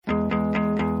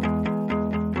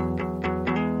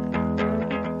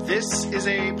This is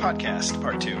a podcast,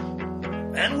 part 2.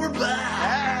 And we're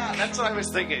back! That's what I was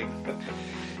thinking.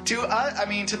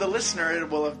 To the listener, it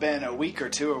will have been a week or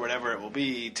two or whatever it will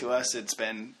be. To us, it's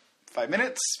been 5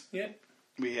 minutes. Yeah.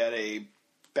 We had a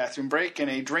bathroom break and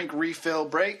a drink refill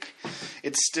break.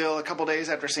 It's still a couple days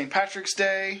after St. Patrick's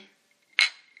Day.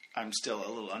 I'm still a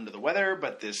little under the weather,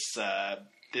 but this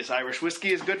Irish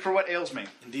whiskey is good for what ails me.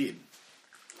 Indeed.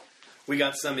 We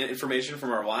got some information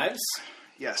from our wives,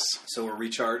 Yes. so we're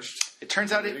recharged. It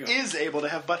turns out There you it go. is able to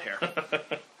have butt hair.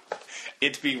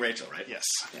 It's being Rachel, right? Yes.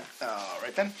 Yeah. All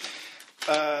right then.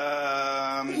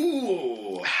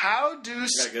 Ooh. How got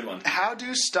a good one. How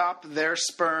do stop their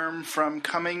sperm from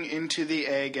coming into the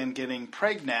egg and getting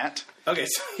pregnant? Okay,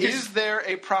 so Is there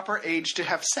a proper age to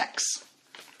have sex?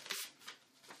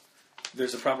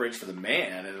 there's a proper age for the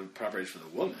man and a proper age for the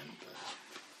woman.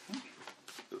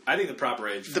 But I think the proper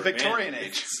age for The a man Victorian is-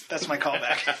 age. That's my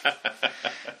callback.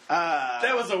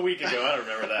 That was a week ago. I don't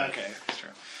remember that. Okay, that's true.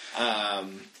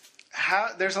 Um,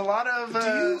 There's a lot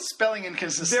of spelling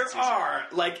inconsistencies. there are.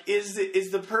 Like, is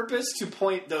the purpose to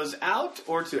point those out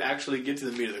or to actually get to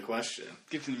the meat of the question?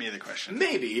 Give me the question.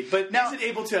 Maybe, but Now- is it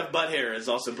able to have butt hair is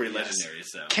also pretty legendary,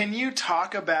 so. Can you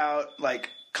talk about like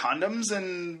condoms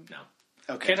and? No.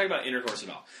 Okay. Can't talk about intercourse at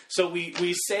all. So we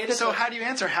say that. So how do you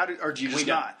answer? Or do you we just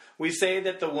don't. not? We say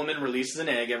that the woman releases an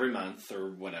egg every month or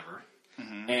whatever,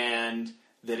 and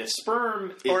that if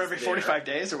sperm is Or every there- 45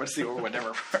 days, or what's the or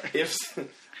whatever? If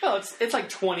well, it's like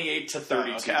 28 to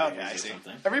 32 okay, days I or see.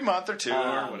 something. Every month or two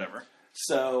or whatever.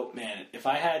 So man, if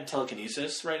I had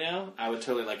telekinesis right now, I would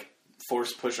totally like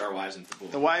force push our wives into the pool.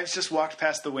 The wives just walked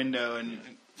past the window and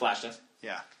Flash test.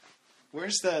 yeah.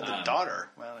 Where's the daughter?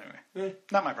 Well, anyway,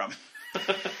 not my problem.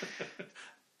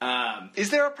 Is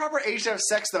there a proper age to have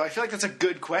sex, though? I feel like that's a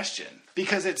good question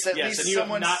because it's at Yes, least and you have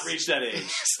someone's not reached that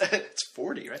age. It's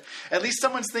 40, right? At least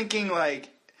someone's thinking like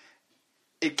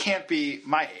it can't be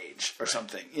my age or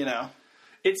something, you know?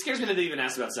 It scares me that they even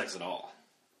asked about sex at all.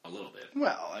 A little bit.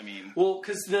 Well, I mean, Well,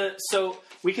 because so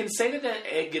we can say that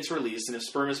the egg gets released, and if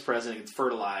sperm is present, it gets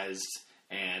fertilized,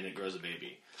 and it grows a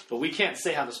baby. But we can't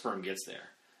say how the sperm gets there.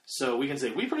 So we can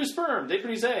say we produce sperm, they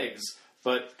produce eggs,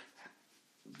 but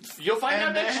you'll find out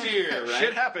and next then year, right?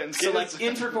 shit happens. So like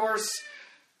intercourse.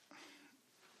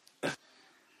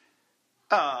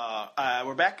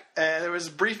 We're back. There was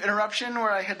a brief interruption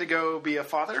where I had to go be a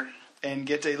father and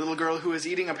get a little girl who was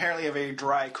eating apparently a very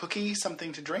dry cookie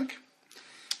something to drink.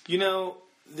 You know,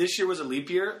 this year was a leap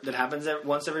year that happens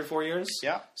once every 4 years.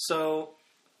 Yeah. So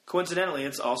coincidentally,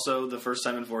 it's also the first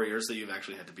time in 4 years that you've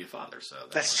actually had to be a father. So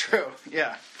That's true.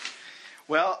 Yeah.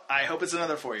 Well, I hope it's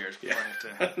another 4 years before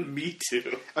I have to. Me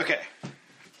too. Okay.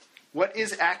 What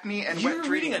is acne and You're wet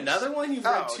reading dreams? another one? You've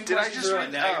read two did I questions just in a row, read?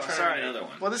 and now you're trying to sorry. read another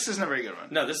one. Well, this isn't a very good one.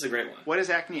 No, this is a great one. What is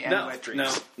acne and wet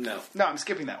dreams? No. No, I'm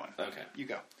skipping that one. Okay. You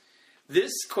go.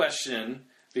 This question,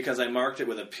 because I marked it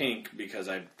with a pink because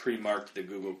I pre-marked the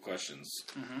Google questions.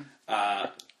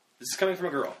 This is coming from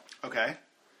a girl. Okay.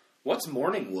 What's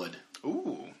morning wood?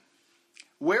 Ooh.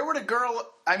 Where would a girl...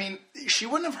 I mean, she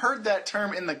wouldn't have heard that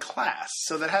term in the class,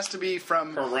 so that has to be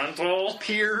from Parental.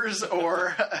 peers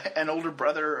or an older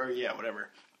brother or, yeah, whatever.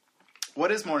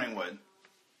 What is morning wood?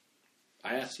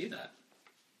 I asked you that.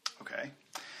 Okay.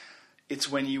 It's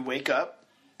when you wake up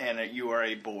and you are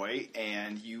a boy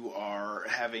and you are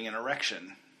having an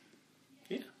erection.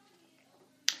 Yeah.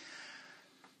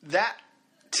 That...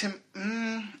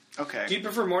 okay. Do you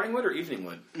prefer morning wood or evening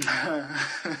wood?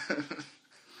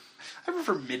 I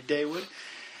prefer midday wood.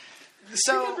 I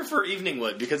So prefer evening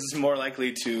wood because it's more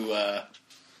likely to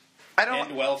I don't.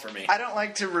 end well for me. I don't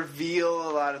like to reveal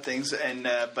a lot of things, and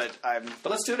but But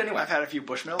let's do it anyway. I've had a few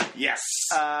Bushmill. Yes.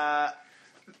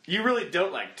 You really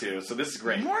don't like to, so this is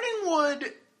great. Morning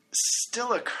wood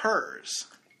still occurs.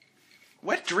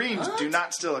 Wet dreams What? do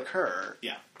not still occur.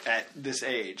 Yeah. At this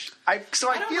age, I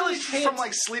don't feel really it's pay from it-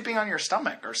 like sleeping on your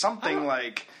stomach or something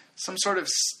like some sort of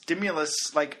stimulus,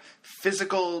 like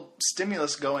physical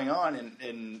stimulus going on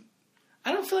in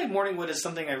I don't feel like morning wood is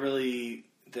something even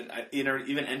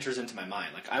enters into my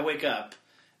mind. Like I wake up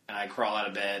and I crawl out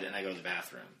of bed and I go to the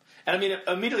bathroom. And I mean,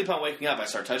 immediately upon waking up, I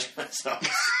start touching myself.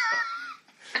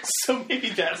 So maybe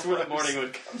that's where the morning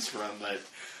wood comes from. But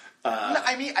No,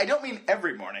 I mean, I don't mean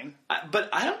every morning. I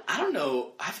don't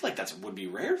know. I feel like that would be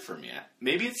rare for me.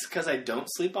 Maybe it's because I don't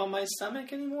sleep on my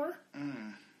stomach anymore.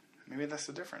 Maybe that's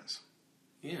the difference.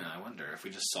 Yeah, I wonder if we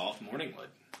just solved morning wood.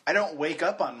 I don't wake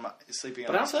up on sleeping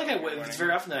on But I my don't feel like stomach every it's morning.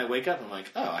 very often that I wake up and I'm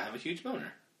like, oh, I have a huge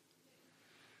boner.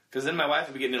 Because then my wife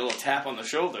would be getting a little tap on the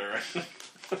shoulder, and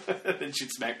then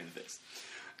she'd smack me in the face.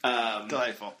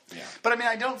 Delightful. Yeah. But I mean,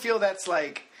 I don't feel that's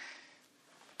like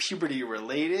puberty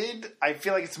related. I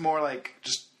feel like it's more like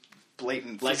just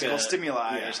blatant Like physical a-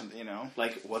 stimuli yeah. or something, you know.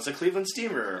 Like, what's a Cleveland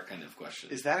Steamer kind of question?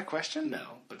 Is that a question? No,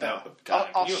 but No. that. God,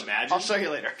 I'll can you imagine? I'll show you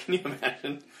later. Can you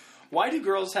imagine? Why do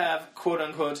girls have quote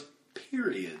unquote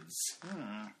periods?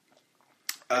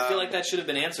 I feel like that should have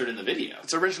been answered in the video.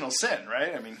 It's original sin,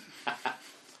 right? I mean,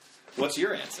 What's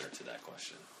your answer to that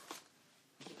question?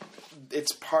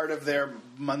 it's part of their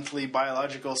monthly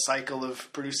biological cycle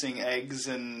of producing eggs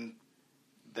and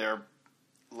their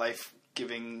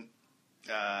life-giving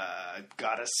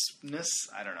goddessness.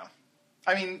 I don't know.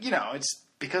 I mean, you know, it's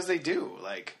because they do.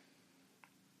 Like,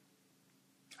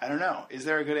 I don't know. Is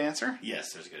there a good answer?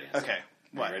 Yes, there's a good answer. Okay.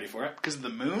 What? Are you ready for it? Because of the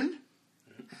moon?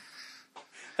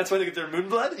 That's why they get their moon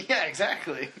blood? Yeah,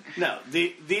 exactly. No,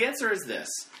 the answer is this.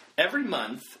 Every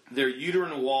month, their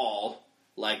uterine wall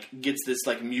gets this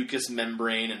mucous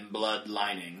membrane and blood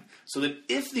lining, so that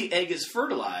if the egg is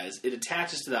fertilized, it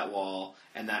attaches to that wall,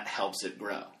 and that helps it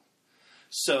grow.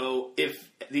 So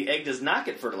if the egg does not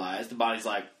get fertilized, the body's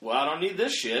like, well, I don't need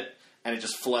this shit, and it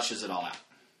just flushes it all out.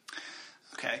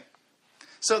 Okay.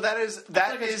 So that is like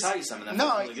I should tell you something. That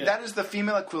feels really good. that is the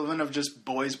female equivalent of just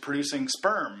boys producing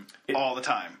sperm all the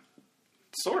time,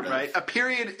 Sort of. right? A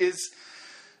period is.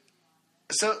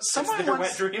 So someone their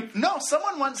once wet dream? No,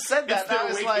 someone once said that. It's their That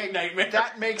was waking like nightmare.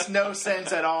 that makes no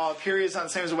sense at all. A period's not the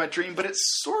same as a wet dream, but it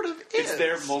sort of is. It's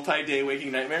their multi-day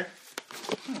waking nightmare.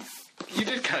 You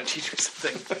did kind of teach me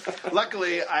something.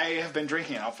 Luckily, I have been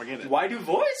drinking. I'll forget it. Why do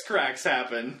voice cracks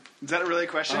happen? Is that a really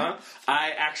question?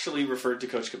 I actually referred to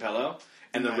Coach Capello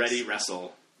and the Nice. Ready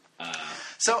Wrestle.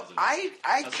 So I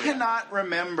what cannot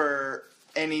remember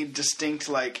any distinct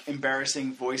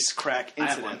embarrassing voice crack I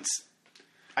have one. incidents.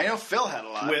 I know Phil had a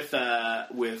lot.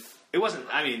 With it wasn't.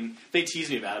 I mean, they teased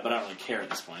me about it, but I don't really care at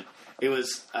this point. It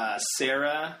was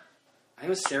Sarah. I think it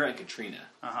was Sarah and Katrina.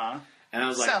 And I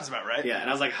was like, Sounds about right. Yeah, and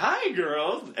I was like, "Hi,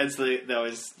 girls," and so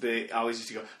they always used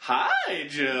to go, "Hi,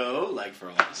 Joe," for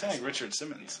a while. You sound like Richard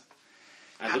Simmons.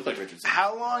 I look like Richard. Simmons.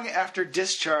 How long after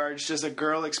discharge does a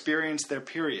girl experience their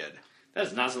period? That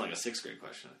does not sound like a 6th grade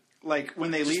question. Like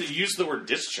when they leave? Use the word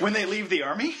discharge. When they leave the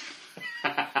army?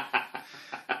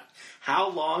 How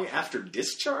long after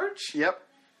discharge? Yep.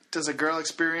 Does a girl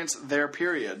experience their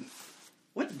period?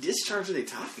 What discharge are they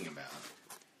talking about?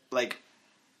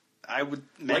 I would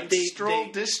Like they- menstrual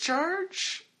they-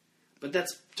 discharge. But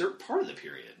that's part of the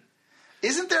period.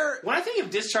 Isn't there? When I think of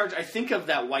discharge, I think of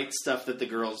that white stuff that the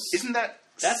girls... Isn't that?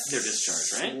 That's their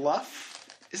discharge, right?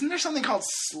 Slough. Isn't there something called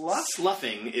slough?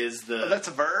 Sloughing is the... Oh, that's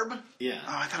a verb. yeah.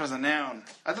 Oh, I thought it was a noun.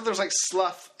 I thought there was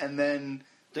slough and then.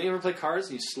 Don't you ever play cards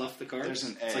and you slough the cards? There's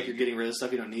an It's egg. like you're getting rid of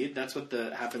stuff you don't need. That's what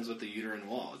happens with the uterine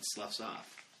wall. It sloughs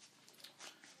off.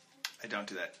 I don't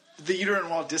do that. The uterine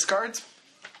wall discards.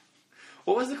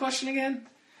 What was the question again?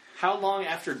 How long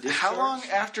after discharge? How long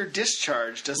after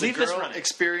discharge does Leave a this girl running.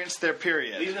 experience their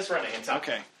period? Leave this running and talk.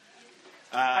 Okay.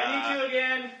 I need you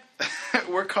again.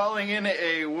 We're calling in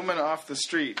a woman off the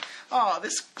street. Oh,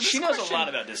 this She knows question, a lot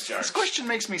about discharge. This question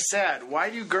makes me sad. Why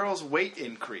do girls' weight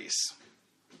increase?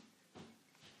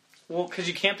 Well, because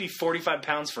you can't be 45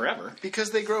 pounds forever. Because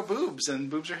they grow boobs, and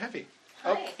boobs are heavy.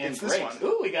 Oh, Hi. it's Great. this one.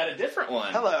 Ooh, we got a different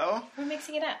one. Hello. We're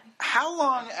mixing it up. How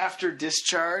long after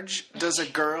discharge does a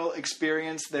girl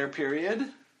experience their period?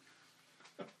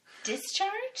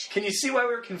 Discharge? Can you see why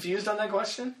we were confused on that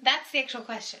question? That's the actual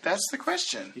question. That's the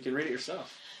question. You can read it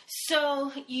yourself.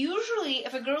 So, usually,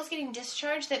 if a girl's getting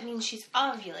discharged, that means she's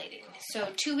ovulating. So,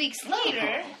 2 weeks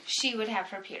later, she would have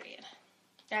her period.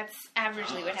 That's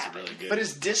averagely what That's happens. really good. But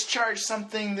is discharge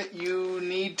something that you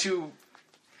need to...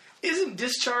 Isn't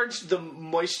discharge the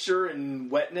moisture and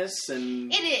wetness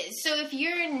and... It is. So, if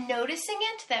you're noticing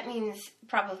it, that means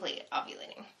probably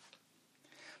ovulating.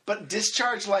 But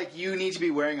discharge like you need to be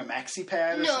wearing a maxi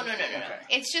pad or No. something? Okay.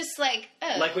 It's just like,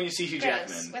 oh, Like when you see Hugh gross.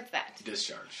 Jackman. What's that?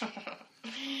 Discharge.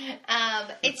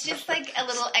 It's just like a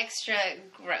little extra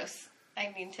gross.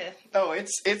 I mean to... Oh,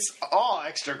 it's all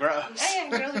extra gross. Oh,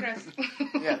 yeah, girls are gross.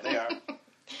 Yeah, they are.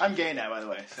 I'm gay now, by the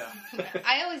way. So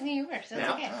I always knew you were, so it's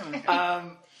Yeah.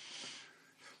 okay.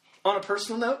 On a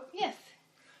personal note, Yes.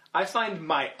 I find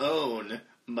my own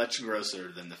much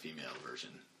grosser than the female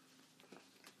version.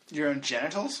 your own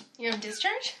genitals, Your own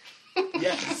discharge?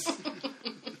 Yes.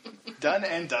 done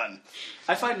and done.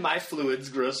 I find my fluids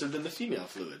grosser than the female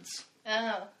fluids.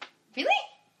 Oh. Really?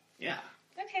 Yeah.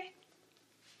 Okay.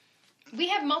 We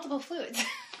have multiple fluids.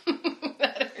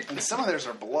 And some of theirs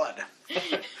are blood,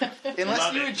 unless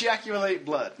Love you it. ejaculate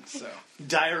blood. So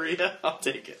Diarrhea, I'll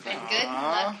take it. And good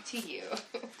luck to you.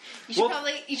 You should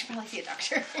probably see a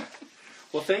doctor.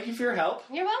 Well, thank you for your help.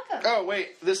 You're welcome. oh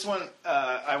wait, this one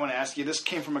I want to ask you. This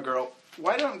came from a girl.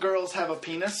 Why don't girls have a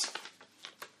penis?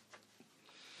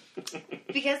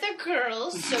 Because they're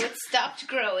girls, so it stopped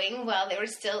growing while they were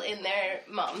still in their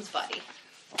mom's body.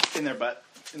 In their butt.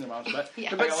 In their mom's butt. Yeah.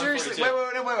 I But got seriously,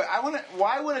 142. wait. I want to.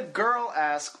 Why would a girl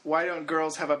ask? Why don't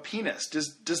girls have a penis?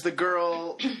 Does the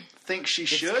girl think she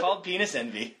should? It's called penis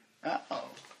envy. Oh.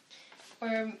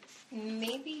 Or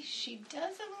maybe she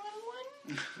does have a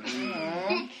little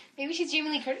one. Maybe she's Jamie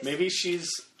Lee Curtis. Maybe she's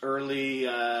early,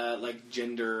 like,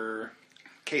 gender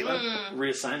Caitlin.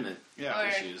 reassignment Yeah. Or,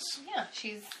 issues. yeah,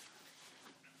 she's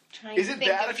trying Is to it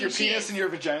think bad of if your who she penis is. and your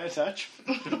vagina touch?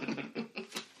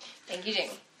 Thank you,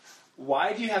 Jamie.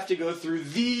 Why do you have to go through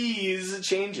these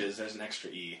changes? There's an extra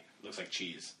E. Looks like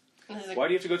cheese. This is Why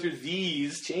do you have to go through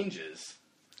these changes?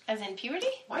 as in puberty?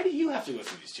 Why do you have to go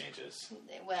through these changes?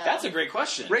 Well, That's a great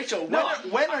question. Rachel, No.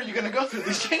 when are you going to go through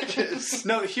these changes?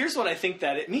 No, here's what I think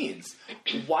that it means.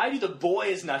 Why do the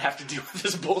boys not have to deal with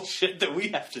this bullshit that we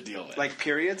have to deal with? Like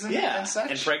periods and, yeah, and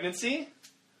such? and pregnancy?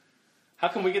 How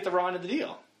come we get the raw end of the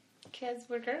deal? because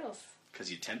we're girls. Because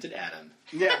you tempted Adam.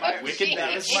 Yeah, my, Wicked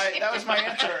that was my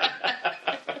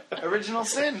answer. Original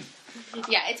sin.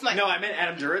 Yeah, it's my. No, I meant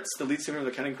Adam Duritz, the lead singer of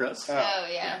the Counting Crows. Oh,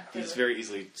 yeah. He's very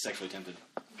easily sexually tempted.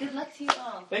 Good luck to you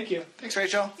all. Thank you. Thanks,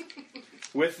 Rachel.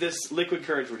 With this liquid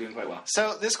courage, we're doing quite well.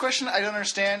 So this question I don't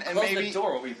understand, and Close maybe the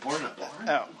door. We'll be born up.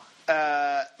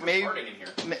 maybe Farting in here.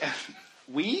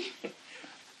 we.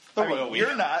 The royal we.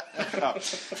 You're not.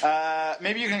 Oh.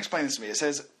 Maybe you can explain this to me. It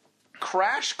says,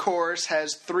 Crash Course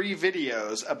has 3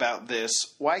 videos about this.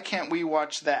 Why can't we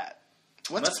watch that?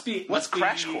 What's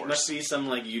Crash Course? Must be some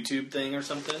like YouTube thing or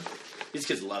something. These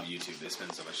kids love YouTube. They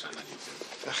spend so much time on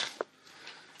YouTube.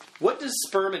 What does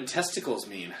sperm and testicles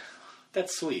mean?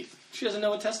 That's sweet. She doesn't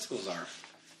know what testicles are.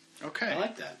 Okay. I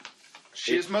like that.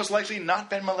 She has most likely not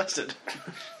been molested.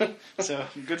 So,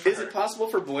 good for Is her. it possible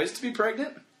for boys to be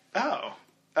pregnant? Oh.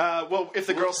 Well, if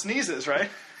the girl sneezes, right?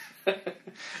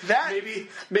 That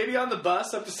Maybe on the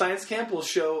bus up to science camp we'll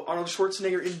show Arnold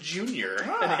Schwarzenegger in Junior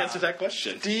and answer that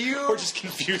question. Do you Or just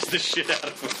confuse the shit out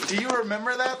of him. do you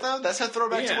remember that though? That's a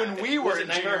throwback to Yeah. when we Was were it in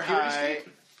Nightmare junior on Puberty high. Street?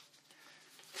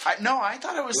 I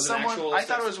thought it was, Was it someone. actual I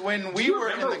thought it sex- was when Do we you were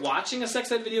in remember the. watching a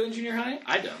sex ed video in junior high?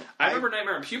 I don't. I remember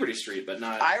Nightmare on Puberty Street, but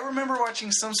not. I remember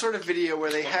watching some sort of video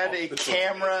where they had a that's so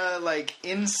camera like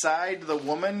inside the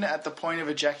woman at the point of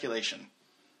ejaculation.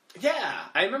 Yeah,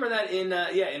 I remember that in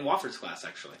Wofford's class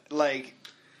actually, Like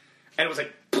and it was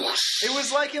like. it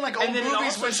was like in like old And then it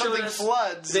movies also when showed something us-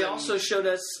 floods. They and- also showed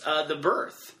us the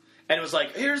birth, and it was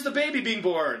like, "Here's the baby being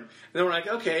born," and then we're like,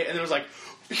 "Okay," and then it was like,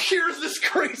 "Here's this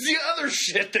crazy other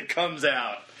shit that comes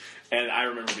out," and I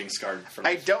remember being scarred from.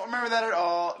 I don't remember that at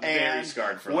all. Very And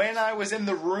scarred from when it. I was in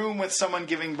the room with someone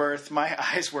giving birth, my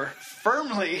eyes were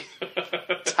firmly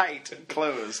tight,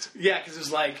 closed. Yeah, because it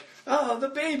was like, "Oh, the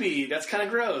baby, that's kind of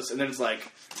gross," and then it's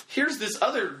like, "Here's this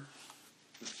other."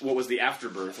 What was the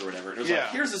afterbirth or whatever? And it was Yeah.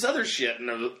 like, "Here's this other shit,"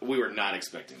 and we were not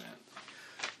expecting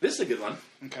that. This is a good one.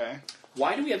 Okay,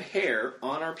 Why do we have hair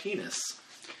on our penis?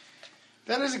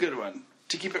 that is a good one.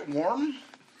 To keep it warm.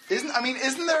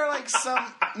 Isn't there like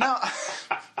some no?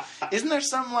 Isn't there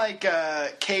some like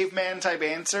caveman type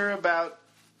answer about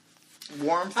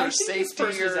warmth or I think this safety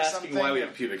person is or asking something? why we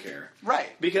have pubic hair. Right.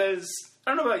 Because,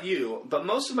 I don't know about you, but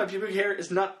most of my pubic hair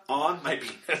is not on my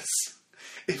penis.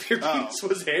 If your penis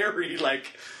was hairy, like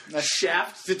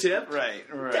shaft to tip, Right.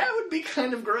 that would be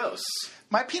kind of gross.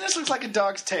 My penis looks like a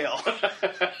dog's tail,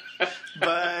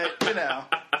 but you know,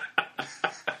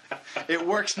 it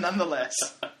works nonetheless.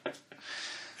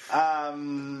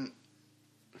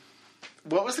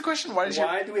 What was the question? Why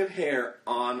do we have hair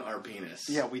on our penis?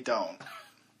 Yeah, we don't.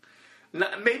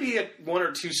 Maybe one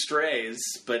or two strays,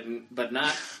 but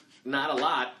not a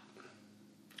lot.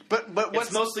 But what's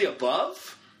It's mostly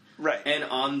above right and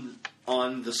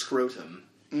on the scrotum.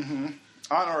 on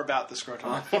or about the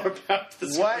scrotum? Or about the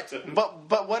What? scrotum.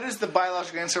 But what is the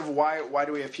biological answer of why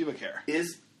do we have pubic hair?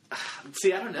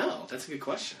 See, I don't know. That's a good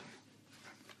question.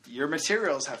 Your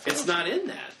materials have. It's not in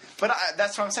that. But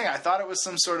that's what I'm saying. I thought it was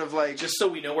some sort of like. Just so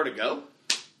we know where to go.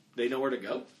 They know where to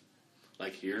go.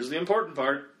 Like, here's the important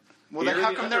part. Well, then Here are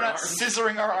how the come they're not underarms.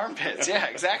 scissoring our armpits? Yeah,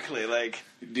 exactly. Like,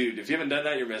 Dude, if you haven't done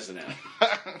that, you're missing out.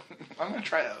 I'm gonna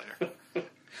try that later.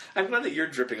 I'm glad that you're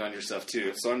dripping on yourself,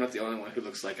 too, so I'm not the only one who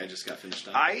looks like I just got finished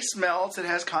on. Ice melts. It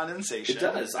has condensation. It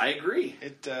does. I agree.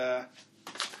 It.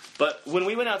 But when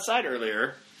we went outside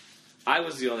earlier, I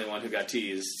was the only one who got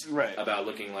teased Right. about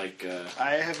looking like...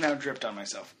 I have now dripped on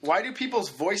myself. Why do people's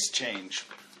voice change?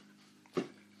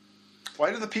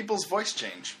 Why do the people's voice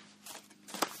change?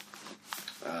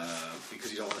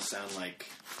 because you don't want to sound like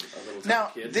a little Now,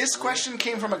 kid. this question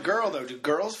came from a girl, though. Do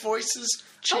girls' voices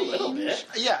change? A little bit.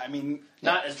 Yeah, I mean,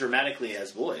 Not as dramatically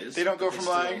as boys. they don't go but from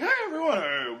still- like, "Hey, everyone,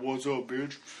 hey, what's up,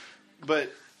 bitch?"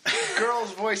 But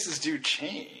girls' voices do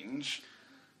change.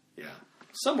 Yeah.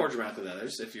 Some more dramatically than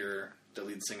others, if you're the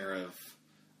lead singer of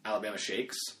Alabama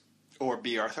Shakes. Or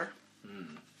B. Arthur.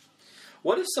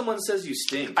 What if someone says you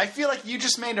stink? I feel like you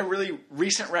just made a really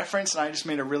recent reference, and I just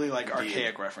made a really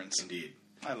archaic reference. Indeed.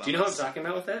 I love Do you know this. what I'm talking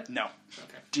about with that? No.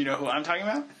 Okay. Do you know who I'm talking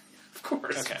about? Of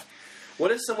course. Okay.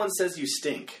 What if someone says you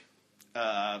stink?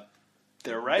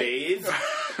 They're right. Bathe.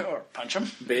 Or punch them.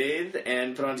 Bathe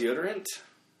and put on deodorant?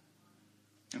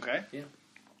 Okay. Yeah.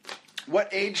 What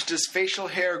age does facial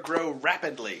hair grow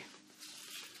rapidly?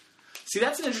 See,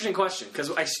 that's an interesting question, because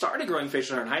I started growing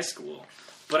facial hair in high school,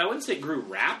 but I wouldn't say it grew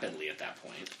rapidly at that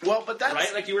point. Well, but that's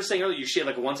Right? Like you were saying earlier, you shave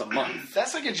like once a month.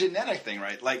 that's like a genetic thing,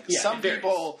 right? Like Yeah, some it varies.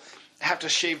 people have to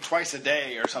shave twice a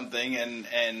day or something,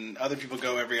 and other people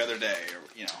go every other day,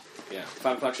 or Yeah.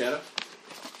 5 o'clock shadow?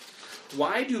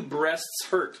 Why do breasts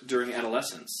hurt during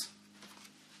adolescence?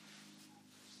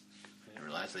 I didn't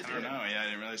realize they did. I don't know. Yeah, I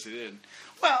didn't realize they did.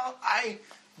 Well,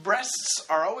 breasts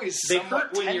are always They somewhat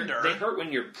hurt when tender. they hurt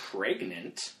when you're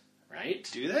pregnant, right?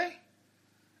 Do they?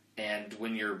 And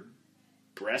when you're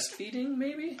breastfeeding,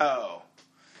 maybe? Oh.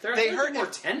 They're they I think hurt more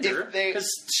if tender they- because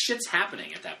shit's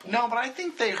happening at that point. No, but I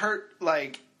think they hurt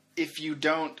like if you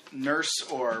don't nurse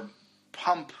or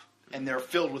pump and they're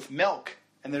filled with milk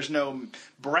and there's no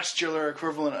breastular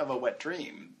equivalent of a wet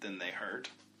dream, then they hurt.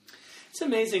 It's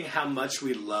amazing how much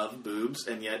we love boobs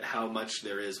and yet how much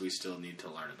there is we still need to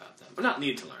learn about them. Or not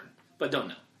need to learn, but don't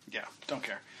know. Yeah, don't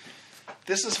care.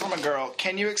 This is from a girl.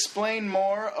 Can you explain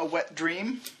more a wet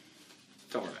dream?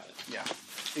 Don't worry about it. Yeah,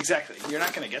 exactly. You're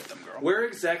not going to get them, girl. Where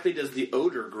exactly does the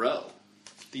odor grow?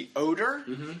 The odor?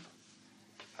 Mm-hmm.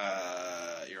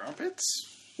 Your armpits?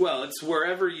 Well, it's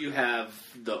wherever you have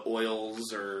the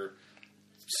oils or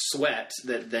sweat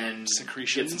that then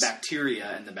Secretions? gets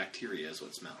bacteria, and the bacteria is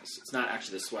what smells. It's not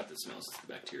actually the sweat that smells, it's the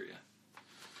bacteria.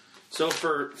 So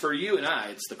for you and I,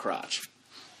 it's the crotch.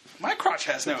 My crotch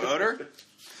has no odor.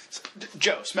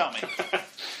 Joe, smell me.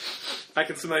 I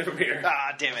can smell you from here.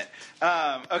 Ah, damn it.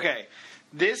 Okay.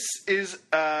 This is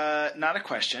not a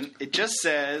question. It just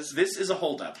says... This is a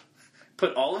holdup.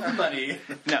 Put all of the money...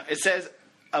 No, it says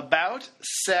about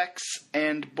sex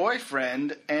and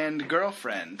boyfriend and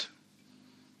girlfriend.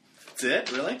 That's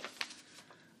it? Really?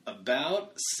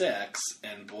 About sex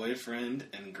and boyfriend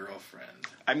and girlfriend.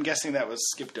 I'm guessing that was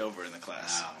skipped over in the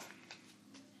class. Wow.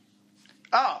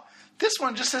 Oh, this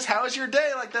one just says, how was your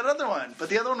day, like that other one. But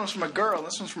the other one was from a girl, and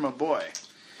this one's from a boy.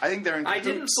 I think they're in I cahoots.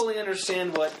 didn't fully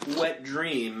understand what wet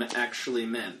dream actually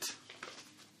meant.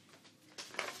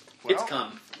 Well, It's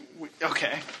come.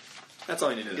 Okay. That's all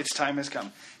you need to know. Its time has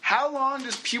come. How long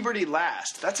does puberty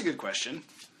last? That's a good question.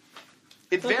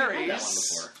 It I thought we had varies. that one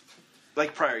before.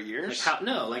 Like prior years?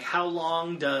 How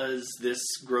long does this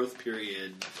growth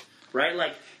period, right?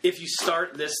 Like, if you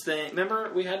start this thing,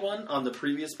 remember we had one on the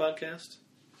previous podcast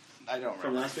I don't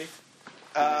from remember. last week?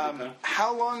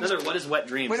 How long does... Another, what is wet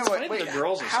dreams? Wait, It's no, funny wait, that wait. the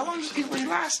girls are How so long does interested in puberty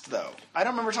wet last, though? I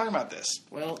don't remember talking about this.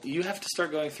 dreams. Well, you have to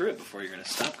start going through it before you're going to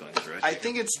stop going through it. I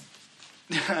think it's...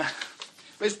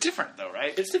 it's different, though,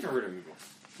 right? it's different for different people.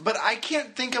 But I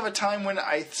can't think of a time when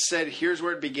I said, here's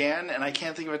where it began, and I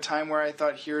can't think of a time where I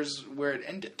thought, here's where it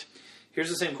ended. Here's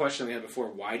the same question we had before.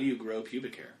 Why do you grow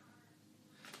pubic hair?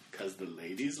 Because the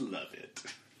ladies love it.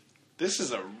 This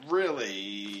is a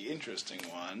really interesting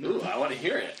one. Ooh, I want to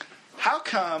hear it. How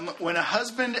come when a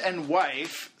husband and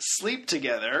wife sleep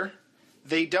together,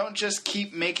 they don't just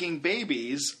keep making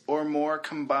babies or more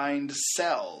combined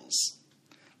cells?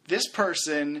 This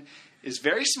person is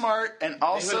very smart and They have an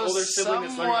also older sibling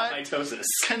that's learning about somewhat mitosis.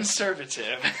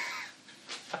 conservative.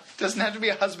 Doesn't have to be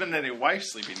a husband and a wife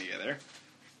sleeping together.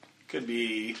 Could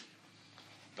be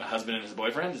a husband and his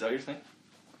boyfriend. Is that what you're saying?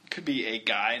 Could be a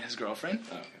guy and his girlfriend.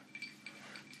 Oh, okay.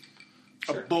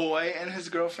 Sure. A boy and his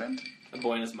girlfriend. A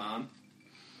boy and his mom.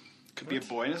 Could be a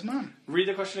boy and his mom. Read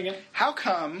the question again. How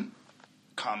come,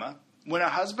 comma, when a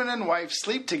husband and wife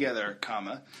sleep together,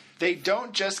 comma, they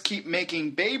don't just keep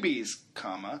making babies,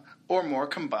 comma, or more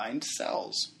combined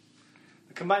cells?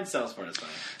 The combined cells part is fine.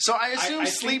 So I assume I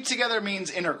sleep think- together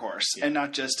means intercourse and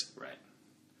not just Right.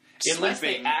 Unless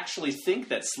they sleeping. actually think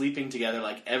that sleeping together,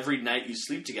 like every night you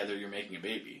sleep together, you're making a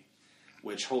baby.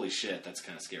 Which, holy shit, that's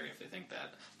kind of scary if they think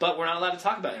that. But we're not allowed to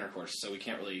talk about intercourse, so we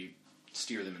can't really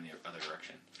steer them in the other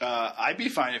direction. I'd be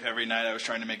fine if every night I was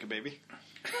trying to make a baby.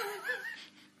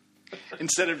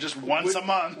 Instead of just once a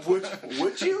month.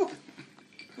 Would you?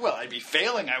 Well, I'd be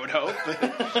failing, I would hope.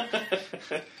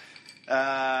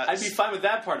 I'd be fine with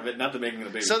that part of it, not the making of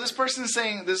the baby. So this person is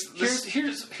saying this.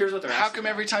 Here's what they're asking. How come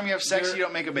every time you have sex you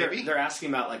don't make a baby? They're asking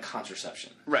about like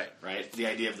contraception, Right. The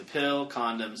idea of the pill,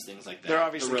 condoms, things like that. They're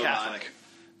obviously the robot, Catholic.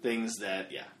 Things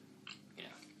that, yeah.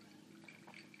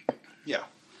 Yeah.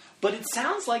 But it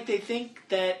sounds like they think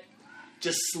that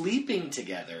just sleeping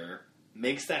together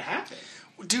makes that happen.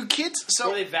 Do kids?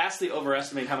 Or they vastly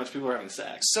overestimate how much people are having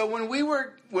sex. So when we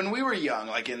were young,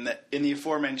 like in the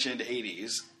aforementioned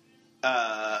 80s,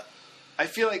 I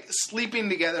feel like sleeping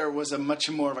together was a much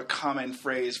more of a common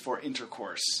phrase for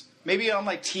intercourse. Maybe on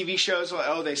like TV shows,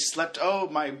 like, they slept.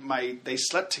 They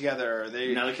slept together.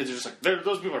 Now the kids are just like,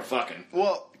 those people are fucking.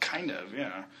 Well, kind of,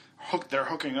 yeah. They're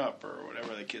hooking up or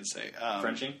whatever the kids say.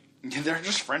 Frenching? They're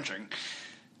just Frenching.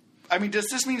 I mean, does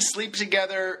this mean sleep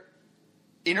together,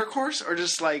 intercourse, or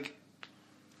just like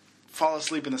fall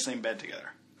asleep in the same bed together?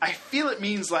 I feel it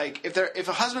means like if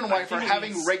a husband and wife are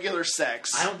having regular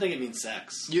sex. I don't think it means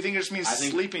sex. You think it just means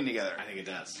sleeping together? I think it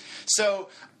does. So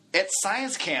at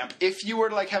science camp, if you were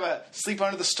to like have a sleep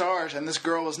under the stars and this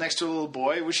girl was next to a little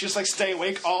boy, would she just like stay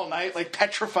awake all night, like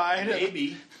petrified?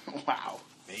 Maybe. Wow.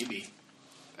 Maybe.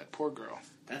 That poor girl.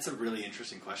 That's a really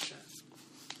interesting question.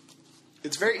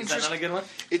 It's very Is interesting. that not a good one?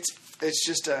 It's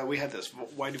just we had this.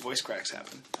 Why do voice cracks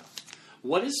happen?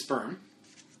 What is sperm?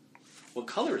 What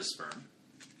color is sperm?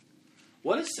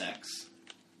 What is sex?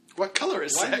 What color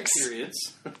is Why sex? are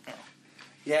periods?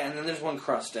 Yeah, and then there's one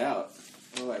crossed out.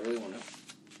 Oh, I really want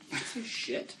to. Say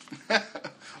shit.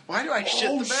 Why do I shit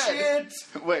the bed?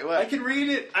 Shit! Wait, what? I can read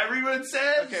it. I read what it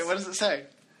says. Okay, what does it say?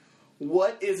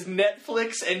 What is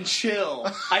Netflix and chill?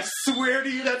 I swear to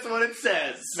you, that's what it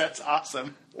says. That's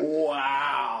awesome.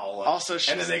 Wow. Also,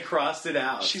 and then they crossed it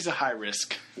out. She's a high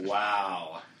risk.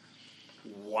 Wow.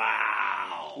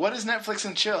 Wow. What is Netflix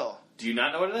and chill? Do you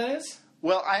not know what that is?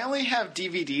 Well, I only have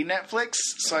DVD Netflix,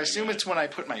 so I assume it's when I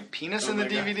put my penis in the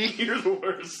DVD. You're the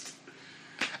worst.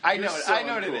 I know it. So I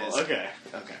know what it uncool. is. Okay.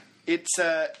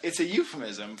 It's a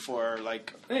euphemism for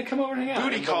like Hey, come over and hang out.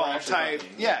 booty And go call watch the type.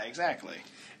 fucking- Yeah, exactly.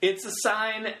 It's a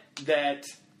sign that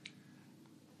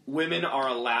women are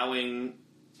allowing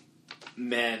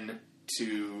men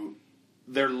to...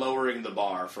 They're lowering the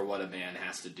bar for what a man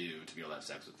has to do to be able to have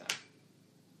sex with them.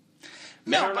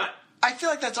 Men No, are but not... I feel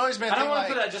like that's always been a I thing. don't want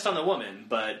to Like, put that just on the woman,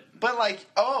 but... but like,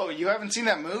 oh, you haven't seen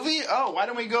that movie? Oh, why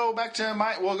don't we go back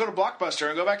to we'll go to Blockbuster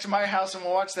and go back to my house and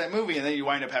we'll watch that movie, and then you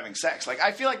wind up having sex. Like,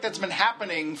 I feel like that's been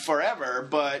happening forever,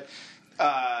 but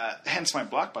hence my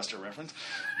Blockbuster reference.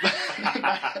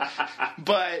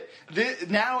 But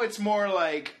now it's more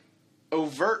like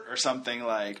overt or something.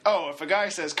 Like, oh, if a guy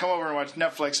says come over and watch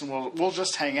Netflix and we'll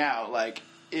just hang out, like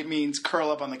it means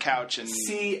curl up on the couch and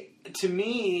See, to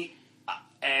me,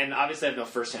 and obviously I have no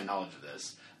first-hand knowledge of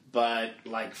this, but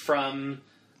like from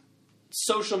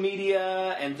social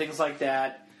media and things like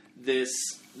that, this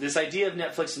idea of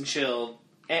Netflix and chill,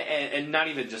 and not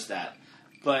even just that,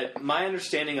 but my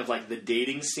understanding of like the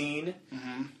dating scene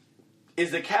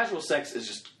is that casual sex is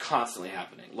just constantly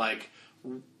happening. Like,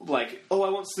 oh, I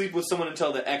won't sleep with someone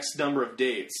until the X number of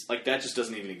dates. Like, that just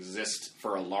doesn't even exist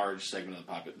for a large segment of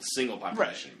the single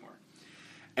population anymore.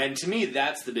 And to me,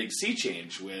 that's the big sea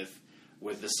change with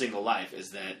the single life,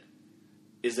 is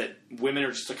that women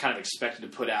are just kind of expected to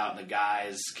put out, and the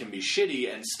guys can be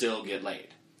shitty and still get laid.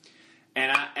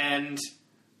 And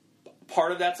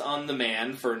part of that's on the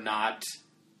man for not,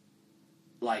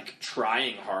 like,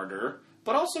 trying harder,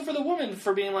 but also for the woman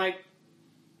for being like,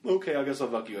 okay, I guess I'll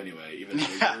fuck you anyway, even though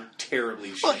you're terribly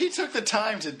shitty. well, he took the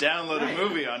time to download Right. a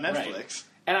movie on Netflix. Right.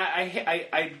 And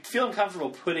I feel uncomfortable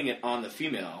putting it on the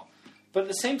female, but at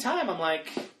the same time, I'm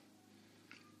like,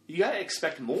 you gotta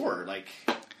expect more. Like,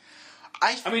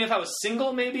 I mean, if I was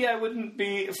single, maybe I wouldn't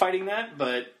be fighting that,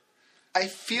 but I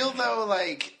feel though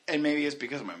like, and maybe it's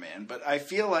because I'm a man, but I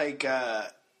feel like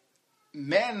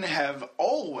men have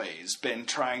always been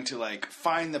trying to like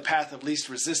find the path of least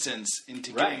resistance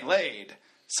into getting laid.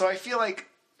 So I feel like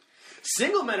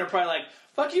single men are probably like,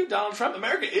 fuck you, Donald Trump,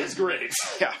 America is great.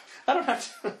 yeah. I don't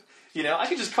have to, I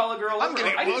can just call a girl over. I'm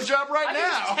getting a blowjob right I now.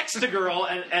 can just text a girl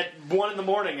at 1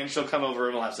 a.m. and she'll come over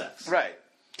and we'll have sex. Right.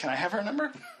 Can I have her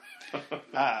number?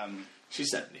 She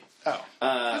sent me. Oh.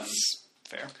 That's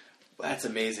fair. That's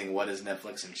amazing. What is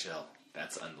Netflix and chill?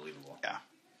 That's unbelievable. Yeah.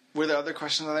 Were there other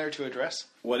questions on there to address?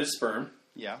 What is sperm?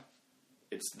 Yeah.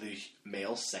 It's the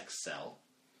male sex cell.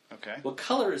 Okay. What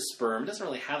color is sperm? It doesn't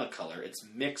really have a color. It's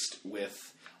mixed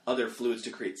with other fluids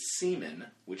to create semen,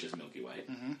 which is milky white.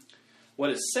 Mm-hmm. What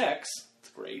is sex? It's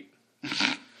great.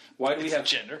 Why do we have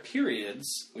gender.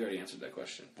 periods? We already answered that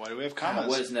question. Why do we have commas?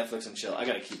 What is Netflix and chill? I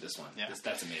got to keep this one. Yeah.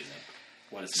 That's amazing.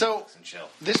 What is So- Netflix and chill?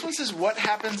 This one says, "What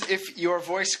happens if your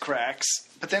voice cracks?"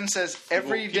 But then says,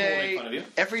 "Every People will day, make fun of you?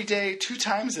 every day, 2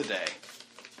 times a day."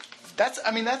 That's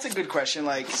a good question.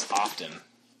 Like, Often.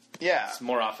 yeah, It's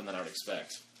more often than I would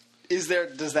expect. does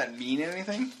that mean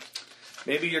anything?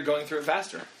 Maybe you're going through it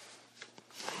faster.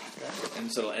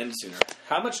 And so it'll end sooner.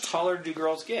 How much taller do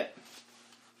girls get?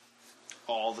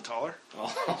 All the taller? All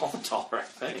taller, I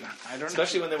think. I don't know.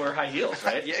 Especially when they wear high heels,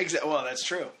 right? Yeah, exactly. Well, that's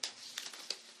true.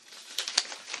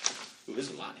 Ooh, there's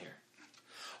a lot here.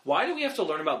 Why do we have to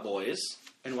learn about boys?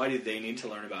 And why do they need to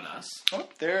learn about us? Oh,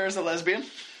 there's a lesbian.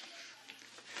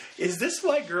 Is this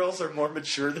why girls are more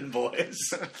mature than boys?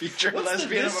 Future What's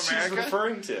lesbian the of this she's America.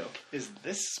 referring to? Is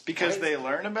this because Why- they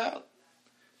learn about?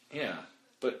 Yeah,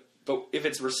 but if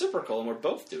it's reciprocal and we're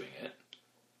both doing it,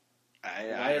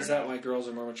 why is that why girls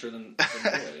are more mature than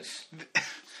boys?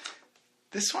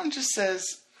 This one just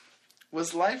says,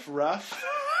 "Was life rough?"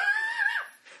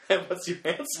 And what's your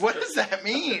answer? What does that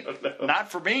mean? don't know.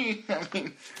 Not for me. I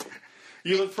mean,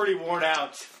 You look pretty worn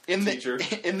out, in the teacher.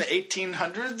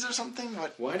 1800s or something.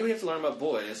 What? Why do we have to learn about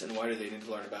boys, and why do they need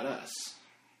to learn about us?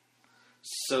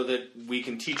 So that we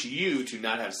can teach you to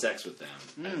not have sex with them.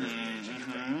 at an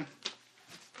early age.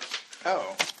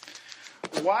 Oh,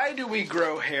 why do we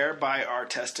grow hair by our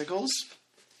testicles?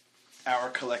 Our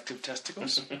collective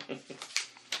testicles.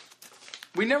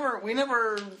 We never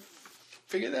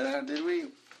figured that out, did we?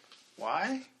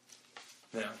 Why?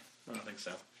 No, I don't think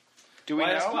so. Do we Why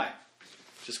know? ask why?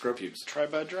 Just grow pubes. Try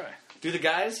by dry. Do the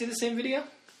guys see the same video?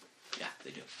 Yeah,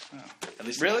 they do. Oh. At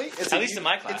least Really? At least in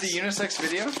my class. It's a unisex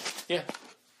video? Yeah.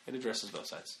 It addresses both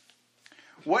sides.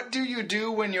 What do you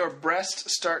do when your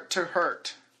breasts start to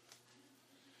hurt?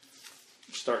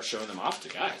 Start showing them off to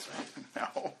guys, right?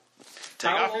 No.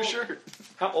 Take How off your old- shirt.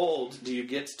 How old do you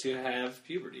get to have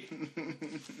puberty?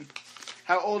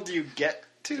 How old do you get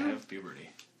To to? have puberty.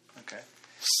 Okay.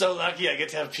 So lucky I get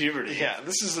to have puberty. Yeah,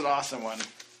 this is an awesome one.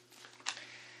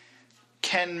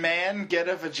 Can man get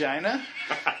a vagina?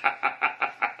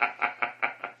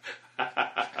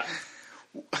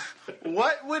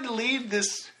 What would lead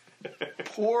this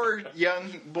poor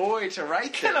young boy to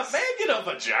write Can a this? man get a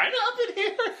vagina up in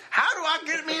here? How do I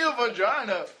get me a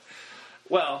vagina?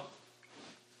 Well,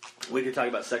 we could talk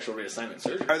about sexual reassignment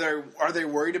surgery. Are they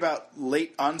worried about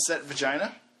late onset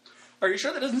vagina? Are you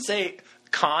sure that doesn't say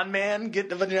con man get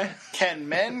the vagina? Can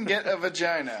men get a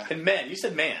vagina? And men, you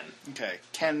said man. Okay.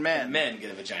 Can men Men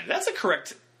get a vagina. That's a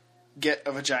correct. get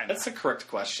a vagina? That's a correct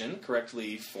question,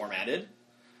 correctly formatted.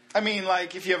 I mean,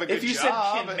 like, if you have a good If you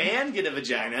job. said can man get a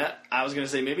vagina, I was going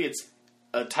to say maybe it's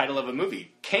a title of a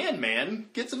movie. Can man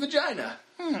gets a vagina?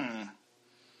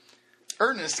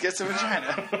 Ernest gets a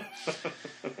vagina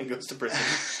And goes to prison.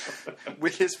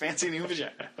 with his fancy new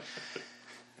vagina.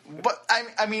 But,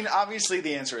 I mean, obviously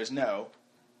the answer is no,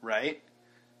 right?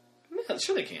 Yeah,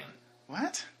 sure they can.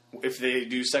 What? If they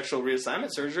do sexual reassignment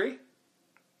surgery.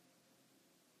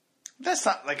 That's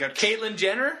not like a... Caitlyn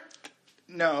Jenner?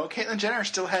 No, Caitlyn Jenner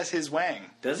still has his wang.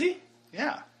 Does he?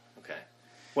 Yeah. Okay.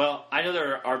 Well, I know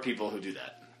there are people who do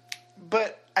that.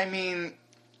 But, I mean...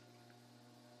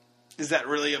 Is that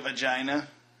really a vagina?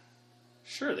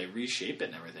 Sure, they reshape it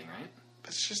and everything, right?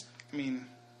 It's just, I mean...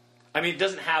 I mean, it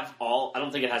doesn't have all... I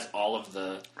don't think it has all of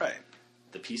the Right.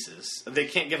 pieces. They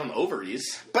can't give them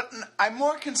ovaries. But I'm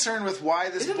more concerned with why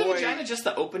this Isn't boy... the vagina just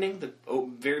the opening, the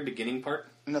very beginning part?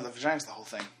 No, the vagina's the whole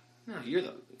thing. No, you're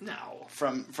the... No.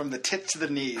 From the tit to the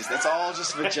knees. That's all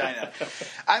just vagina.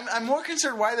 I'm more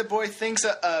concerned why the boy thinks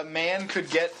a man could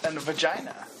get a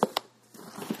vagina.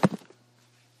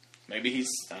 Maybe he's...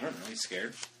 I don't know. He's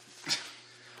scared.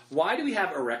 Why do we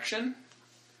have erection?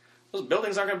 Those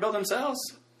buildings aren't going to build themselves.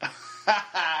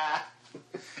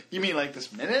 You mean like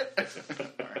this minute?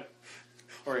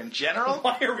 Or in general?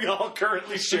 Why are we all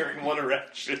currently sharing one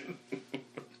erection?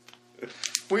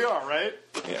 We are, right?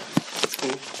 Yeah, that's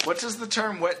cool. What does the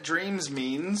term wet dreams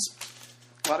means?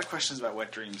 A lot of questions about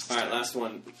wet dreams. All right, last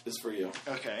one is for you.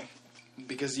 Okay.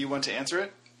 Because you want to answer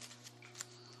it?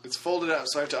 It's folded up,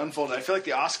 so I have to unfold it. I feel like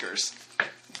the Oscars.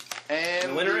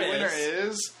 And The winner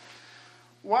is...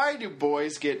 Why do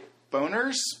boys get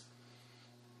boners?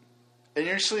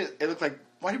 Initially, it looked like,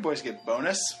 why do boys get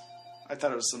bonus? I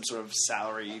thought it was some sort of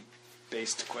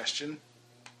salary-based question.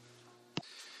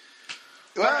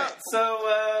 Well, All right,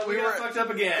 so we got fucked up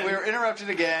again. We were interrupted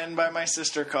again by my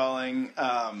sister calling.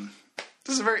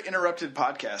 This is a very interrupted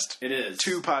podcast. It is.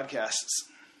 2 podcasts.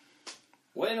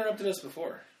 What interrupted us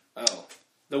before? Oh.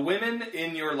 The women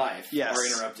in your life Yes. are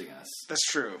interrupting us. That's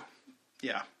true.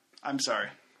 Yeah. I'm sorry.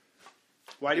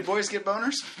 Why do boys get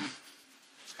boners?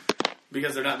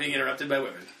 Because they're not being interrupted by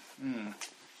women.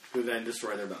 Who then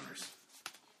destroy their boners.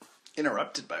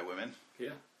 Interrupted by women. Yeah.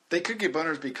 They could get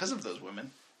boners because of those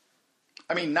women.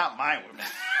 I mean, not my women.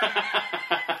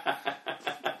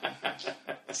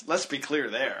 Let's be clear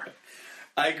there.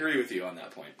 I agree with you on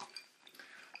that point.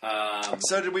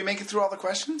 So did we make it through all the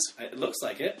questions? It looks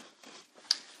like it.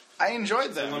 I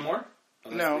enjoyed them. One more? Oh,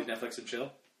 No. Read Netflix and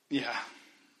chill. Yeah.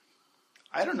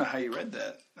 I don't know how you read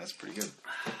that. That's pretty good.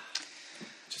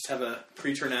 Just have a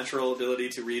preternatural ability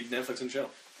to read Netflix and chill.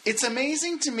 It's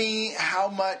amazing to me how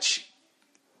much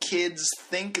kids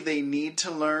think they need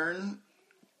to learn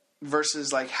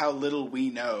versus like how little we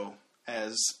know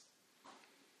as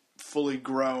fully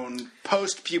grown,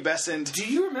 post-pubescent, Do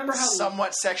you remember how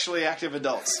somewhat sexually active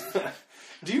adults.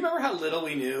 Do you remember how little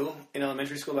we knew in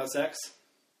elementary school about sex?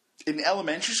 In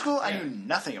elementary school, I Yeah. knew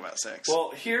nothing about sex.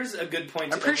 Well, here's a good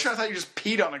point. I'm pretty sure I thought you just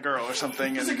peed on a girl or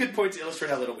something. Here's a good point to illustrate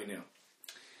how little we knew.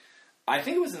 I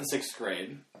think it was in 6th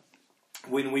grade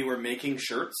when we were making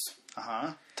shirts,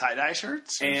 Tie-dye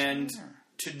shirts? and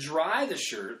to dry the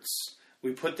shirts,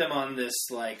 we put them on this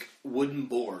like wooden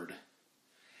board,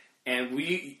 and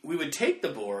we would take the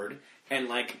board and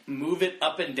like move it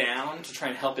up and down to try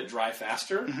and help it dry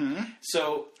faster. Mm-hmm.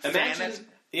 So imagine,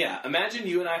 imagine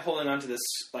you and I holding onto this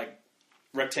like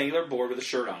rectangular board with a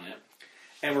shirt on it,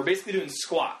 and we're basically doing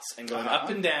squats and going up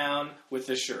and down with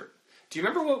the shirt. Do you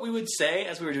remember what we would say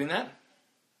as we were doing that?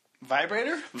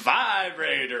 Vibrator?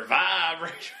 Vibrator,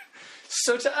 vibrator.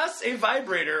 So to us, a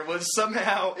vibrator was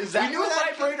somehow... Is that we knew where a that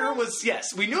came vibrator from? was...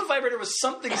 Yes, we knew a vibrator was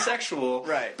something sexual.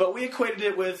 Right. But we equated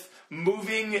it with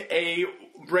moving a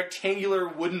rectangular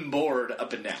wooden board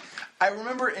up and down. I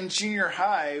remember in junior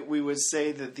high, we would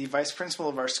say that the vice principal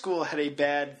of our school had a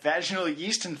bad vaginal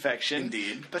yeast infection.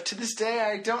 Indeed. But to this day,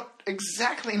 I don't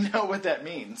exactly know what that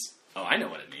means. Oh, I know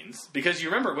what it means. Because you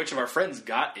remember which of our friends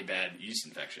got a bad yeast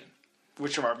infection.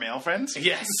 Which of our male friends?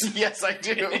 Yes. Yes, I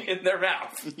do. In their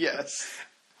mouth. Yes.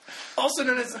 Also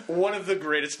known as one of the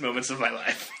greatest moments of my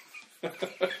life.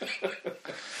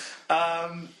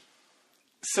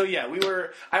 So yeah,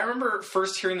 I remember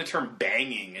first hearing the term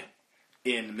banging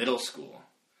in middle school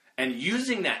and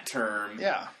using that term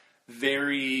Yeah.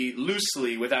 very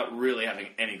loosely without really having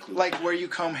any clue. Like where you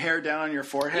comb hair down on your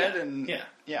forehead yeah, and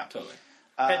yeah, totally.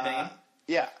 Head banging.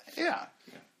 Yeah.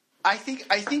 I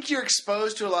think you're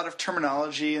exposed to a lot of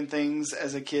terminology and things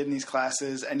as a kid in these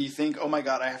classes, and you think, oh my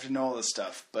god, I have to know all this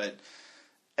stuff. But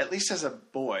at least as a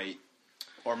boy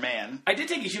or man, I did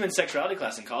take a human sexuality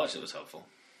class in college that was helpful.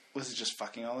 was it just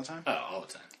fucking all the time? Oh, all the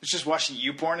time. It's just watching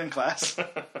YouPorn in class. I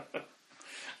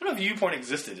don't know if YouPorn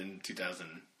existed in 2000,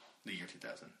 the year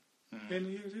 2000. In the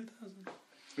year 2000.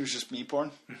 It was just me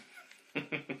porn.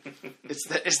 It's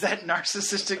that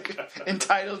narcissistic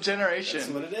entitled generation.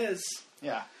 That's what it is.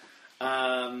 Yeah.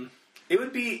 It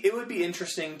would be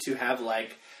interesting to have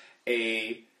like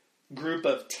a group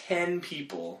of 10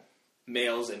 people,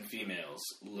 males and females,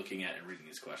 looking at and reading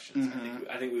these questions. Mm-hmm.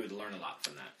 I think we would learn a lot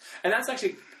from that. And that's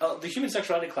actually the human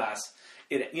sexuality class.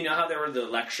 You know how there were the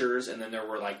lectures and then there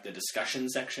were like the discussion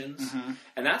sections,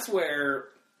 and that's where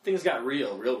things got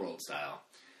real world style.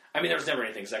 I mean, there was never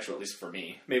anything sexual, at least for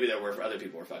me. Maybe there were for other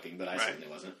people were fucking, but I certainly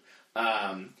wasn't.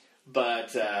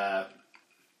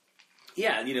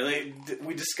 Yeah, you know,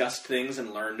 we discussed things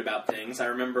and learned about things. I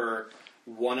remember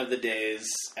one of the days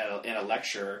in a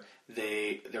lecture,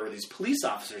 there were these police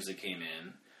officers that came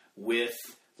in with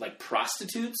like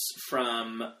prostitutes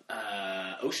from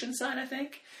Oceanside, I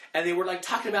think, and they were like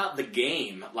talking about the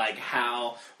game, like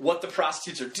what the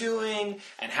prostitutes are doing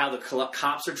and how the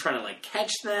cops are trying to like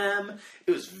catch them.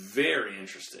 It was very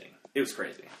interesting. It was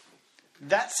crazy.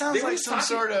 That sounds They were like some talking-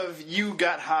 sort of you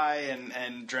got high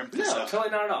and dreamt this No, up. totally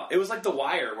not at all. It was like The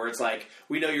Wire, where it's like,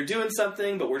 we know you're doing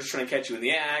something, but we're just trying to catch you in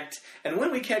the act. And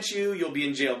when we catch you, you'll be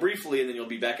in jail briefly, and then you'll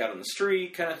be back out on the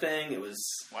street, kind of thing. It was,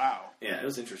 Wow. yeah, it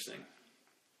was interesting.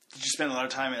 Did you spend a lot of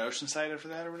time in Oceanside after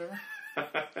that or whatever?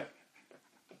 I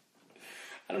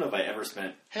don't know if I ever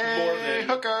spent Hey, more than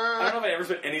hooker! I don't know if I ever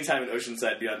spent any time in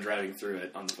Oceanside beyond driving through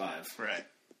it on the 5. Right.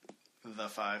 The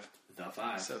 5. The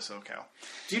 5. So SoCal.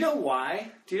 Do you know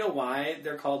why? Do you know why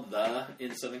they're called the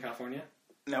in Southern California?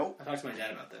 Nope. I talked to my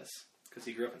dad about this because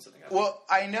he grew up in Southern California. Well,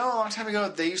 I know a long time ago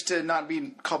they used to not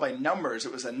be called by numbers.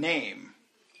 It was a name.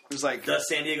 It was like... The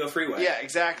San Diego Freeway. Yeah,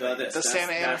 exactly. The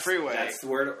Santa Ana Freeway. That's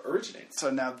where it originates. So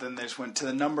now then they just went to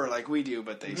the number like we do,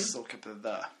 but they still kept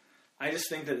the. I just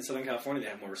think that in Southern California they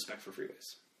have more respect for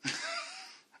freeways.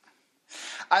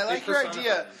 I like your personify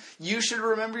idea. them. You should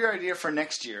remember your idea for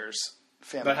next year's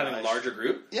family. About having a Life. larger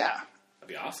group? Yeah. That'd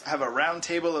be awesome. Have a round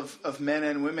table of men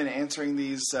and women answering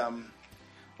these. We'll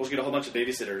just get a whole bunch of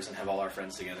babysitters and have all our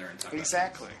friends together and talk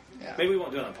Exactly. Yeah. about it. Maybe we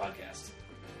won't do it on a podcast.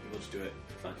 Maybe we'll just do it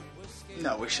for fun.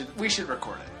 No, we should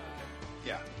record it.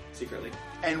 Yeah. secretly.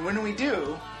 And when we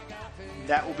do,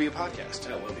 that will be a podcast.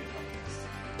 That will be a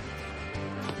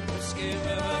Whiskey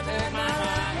River, take my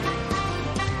life.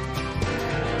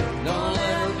 Don't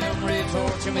let her memory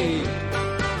torture me.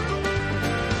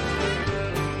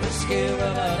 Whiskey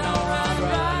River.